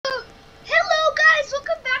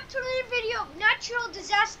natural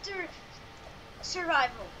disaster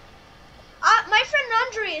survival. My friend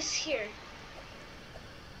Andre is here.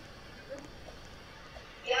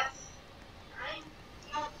 Yes. I'm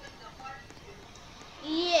helping the party.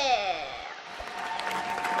 Yeah.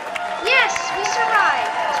 Yes, we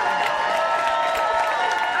survived.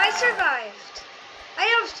 I survived.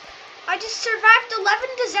 I just survived 11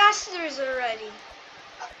 disasters already.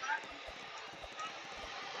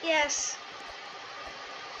 Yes.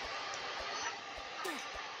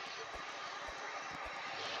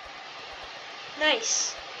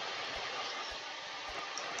 Nice.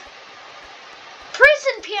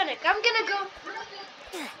 Prison panic. I'm gonna go.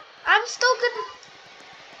 I'm still gonna.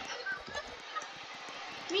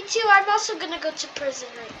 Me too. I'm also gonna go to prison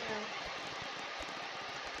right now.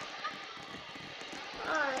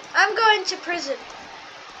 Alright. I'm going to prison.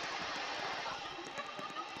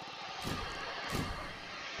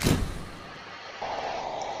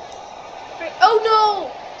 Right. Oh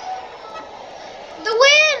no! The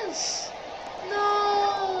winds!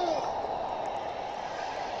 No!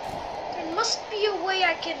 There must be a way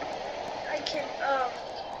I can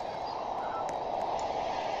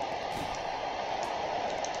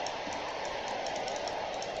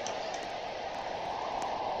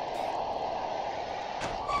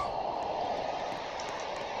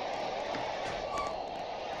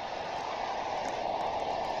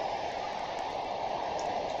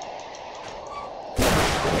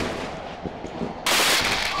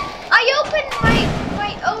I opened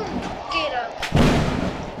my own gate up.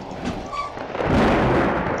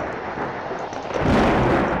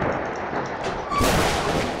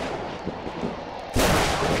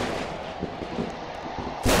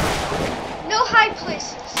 No high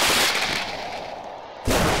places.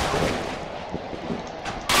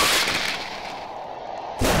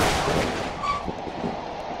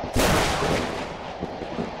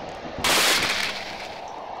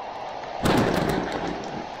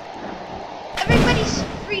 Everybody's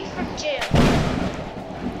freed from jail.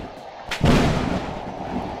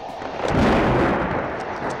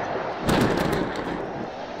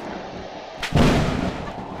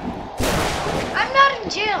 I'm not in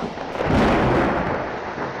jail.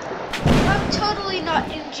 I'm totally not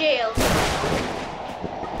in jail.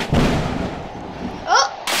 Oh,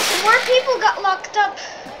 some more people got locked up.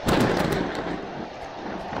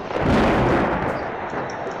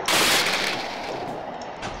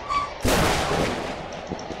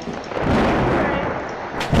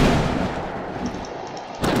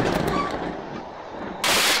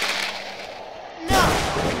 No.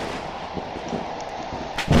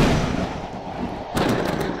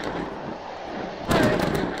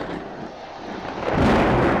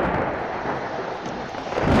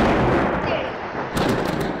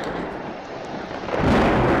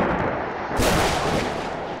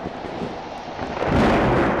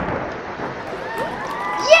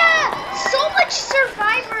 Yeah, so much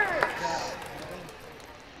survivors.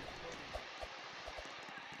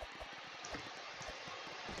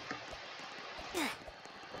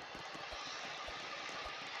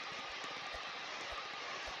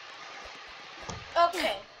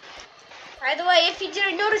 Okay. By the way, if you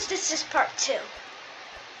didn't notice, this is part 2.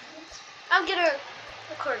 I'm gonna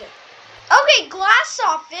record it. Okay, glass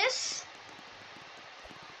office.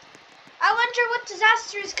 I wonder what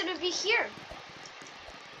disaster is gonna be here.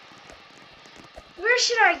 Where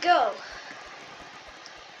should I go?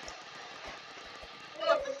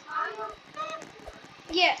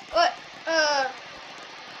 Yeah,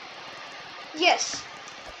 yes.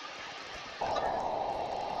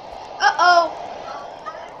 Uh-oh.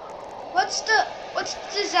 What's the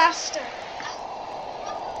disaster?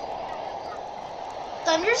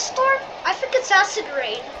 Thunderstorm? I think it's acid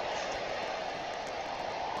rain.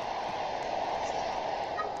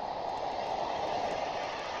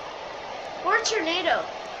 Or tornado.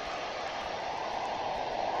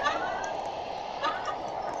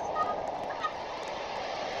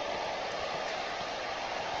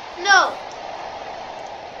 No.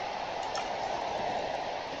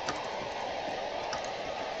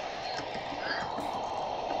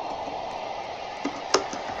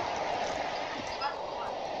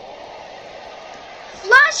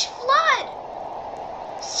 Flash flood!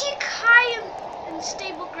 Seek high and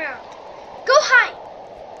stable ground. Go high.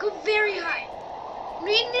 Go very high.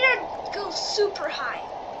 We need to go super high.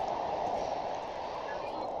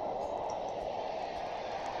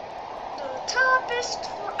 The toppest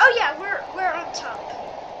floor. Oh yeah, we're on top.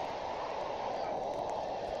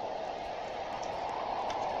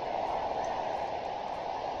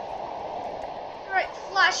 Alright,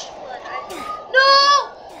 flash flood. No!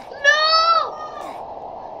 No!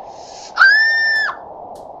 Ah!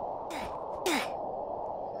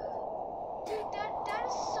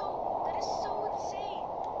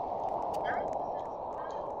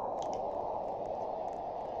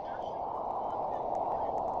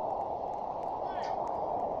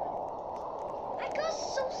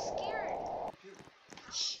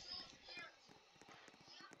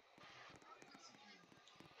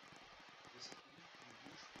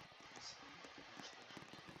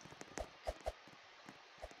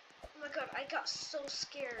 I got so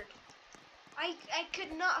scared. I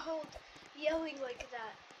could not hold yelling like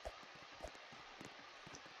that.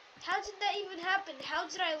 How did that even happen? How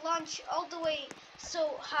did I launch all the way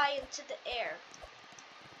so high into the air?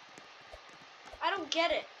 I don't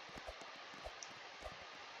get it.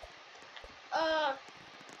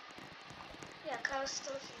 Yeah, Kyle's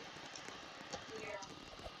still here.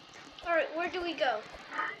 Yeah. Alright, where do we go?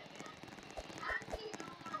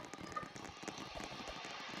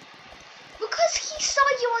 Because he saw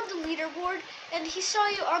you on the leaderboard and he saw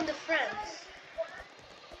you on the friends.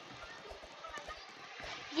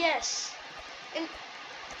 Yes. And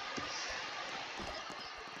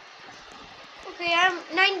okay, I'm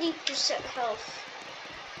 90% health.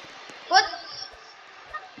 What?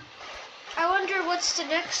 I wonder what's the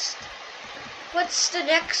next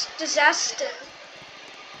disaster?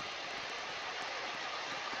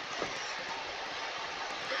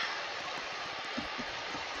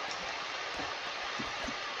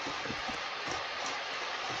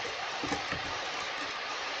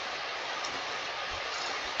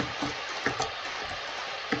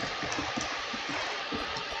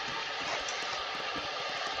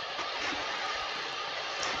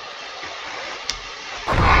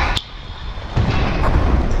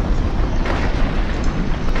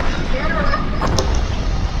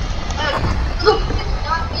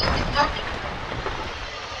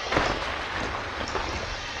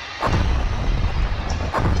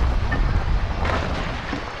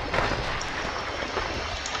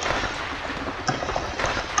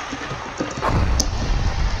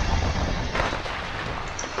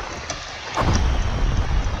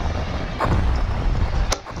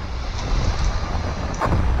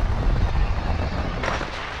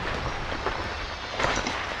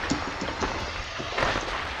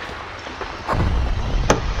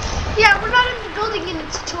 Yeah, we're not in the building and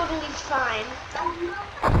it's totally fine.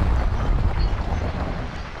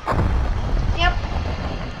 Yep.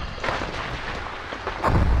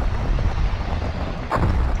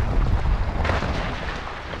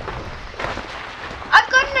 I've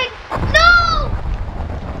got an no!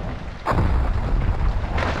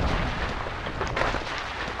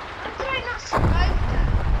 How did I not survive that?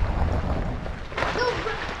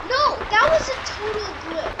 No, that was a total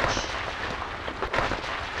glitch.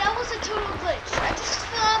 That was a total glitch. I just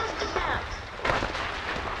fell out of the map.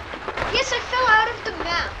 Yes, I fell out of the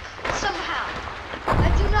map somehow. I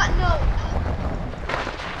do not know.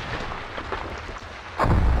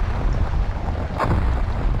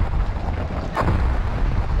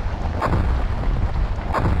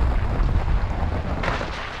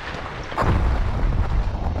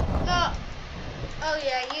 Oh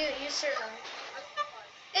yeah, you survived.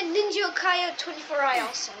 And Ninja Kaya 24i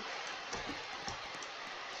also.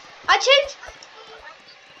 I changed.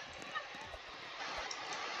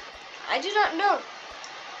 I do not know.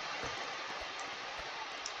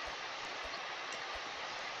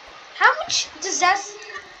 How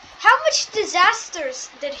much disasters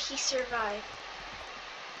did he survive?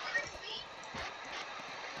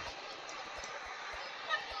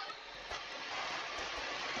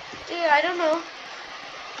 Yeah, I don't know.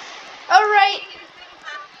 All right.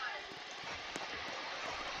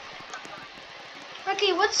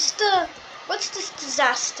 Okay, what's this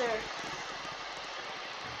disaster?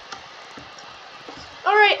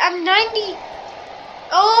 All right, I'm 90.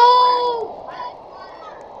 Oh!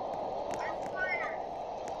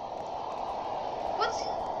 What's?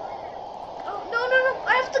 Oh no!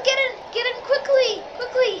 I have to get in quickly!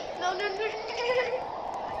 No!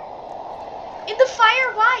 In the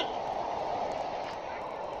fire? Why?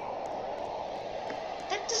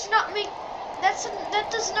 That does not make. That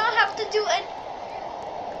does not have to do it.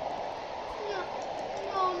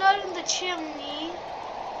 No, not in the chimney.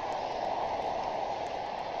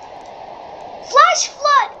 Flash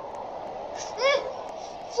flood!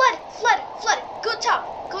 Flood! Go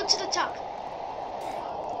top. Go to the top.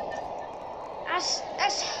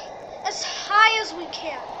 As high as we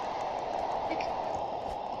can.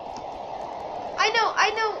 I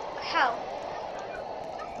know how.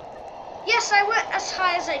 Yes, I went as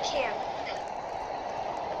high as I can.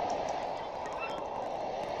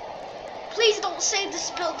 Please don't say this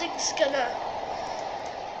building's gonna.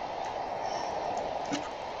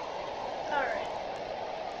 Alright.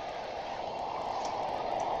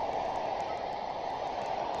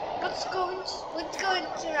 What's going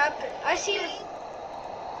to happen? I see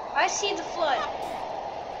the flood.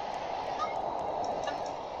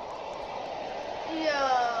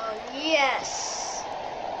 Yeah, yes.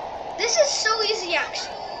 This is so easy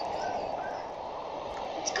actually.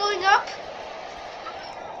 It's going up.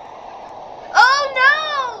 Oh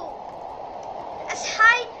no! As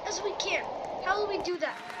high as we can. How will we do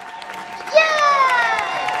that? Yeah!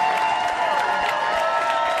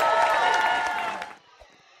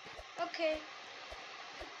 Okay.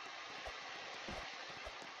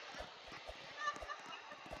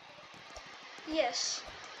 Yes.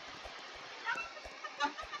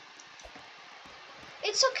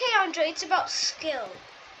 It's okay, Andre. It's about skill.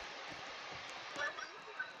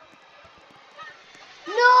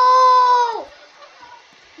 No!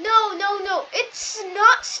 No, no, no. It's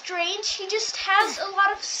not strange. He just has a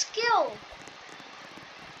lot of skill.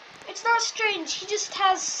 It's not strange. He just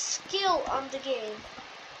has skill on the game.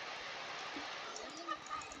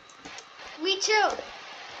 Me too.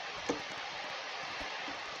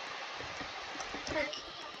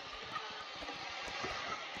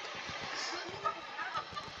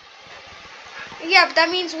 Yeah, but that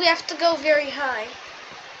means we have to go very high.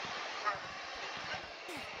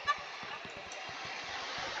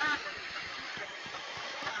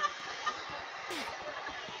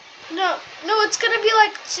 No, no, it's gonna be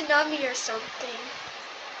like tsunami or something.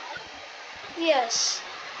 Yes.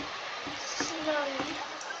 Tsunami.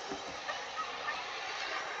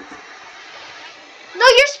 No,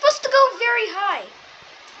 you're supposed to go very high.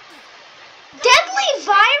 Deadly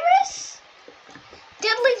virus?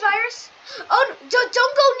 Deadly virus? Oh, no, don't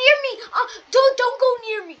go near me. Don't go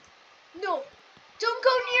near me. No. Don't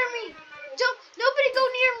go near me. Nobody go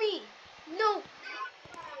near me. No.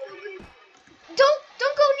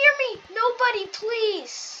 Don't go near me. Nobody,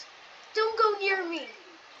 please. Don't go near me.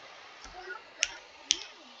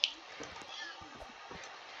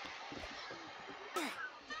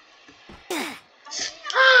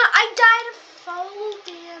 I died of fall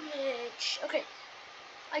damage. Okay.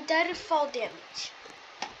 I died of fall damage.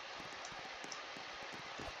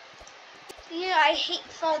 Yeah, I hate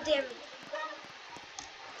fall damage.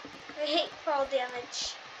 I hate fall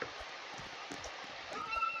damage.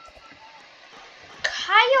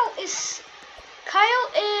 Kyle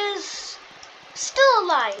is still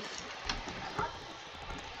alive.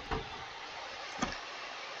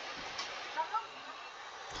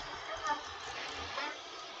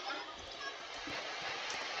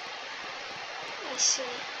 I see.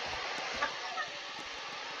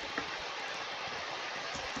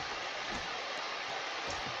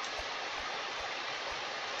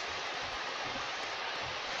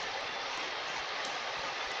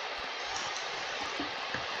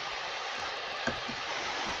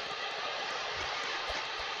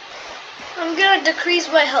 I'm gonna decrease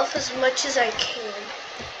my health as much as I can.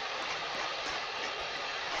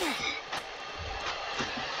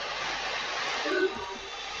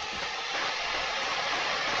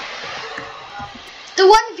 The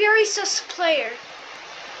one very sus player.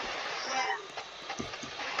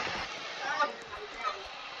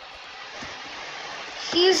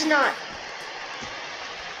 He's not.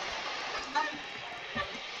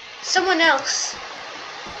 Someone else.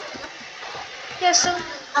 Yeah,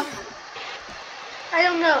 I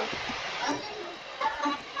don't know.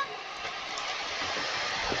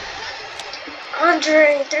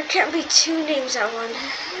 Andre, there can't be two names at one.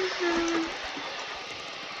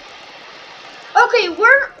 Okay,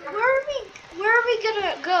 where are we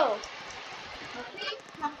gonna go?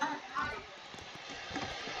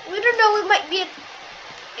 We don't know.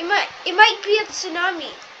 It might be a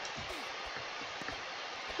tsunami.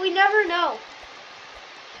 We never know.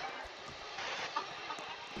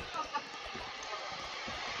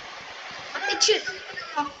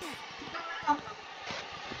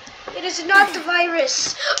 It is not the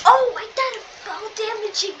virus. Oh, I died of fall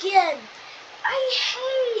damage again. I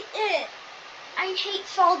hate it. I hate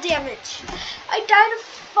fall damage. I died of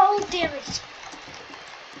fall damage.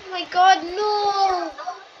 Oh my god, no.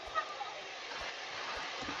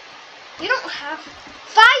 You don't have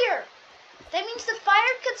fire. That means the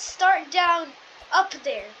fire could start down up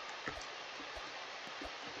there.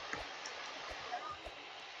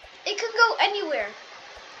 It can go anywhere.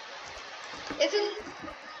 It can...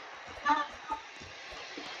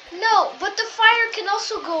 No, but the fire can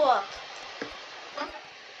also go up.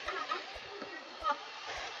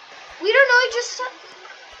 We don't know,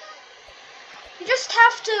 you just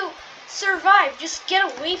have to survive. Just get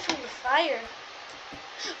away from the fire.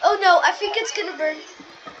 Oh no, I think it's gonna burn.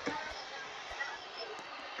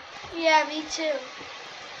 Yeah, me too.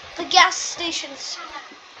 The gas stations.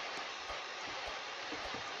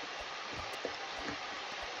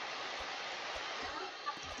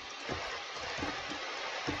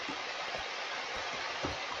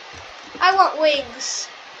 I want wings.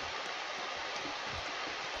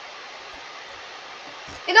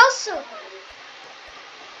 And also,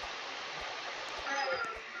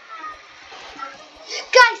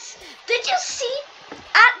 guys, did you see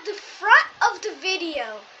at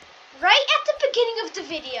right at the beginning of the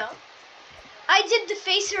video, I did the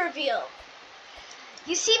face reveal.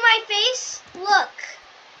 You see my face? Look.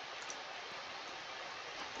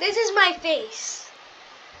 This is my face.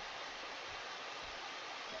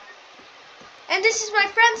 And this is my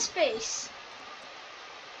friend's face.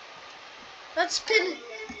 Let's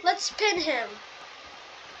pin him.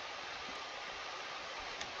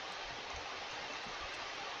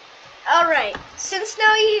 Alright, since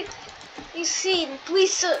now you've seen,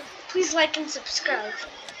 please like and subscribe.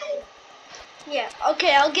 Yeah,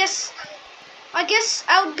 okay, I guess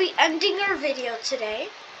I'll be ending our video today.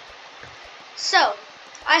 So,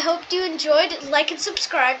 I hope you enjoyed. Like and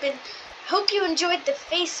subscribe, and hope you enjoyed the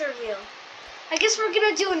face reveal. I guess we're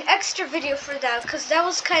gonna do an extra video for that, because that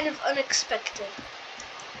was kind of unexpected.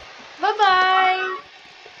 Bye-bye.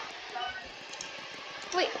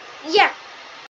 Wait, yeah.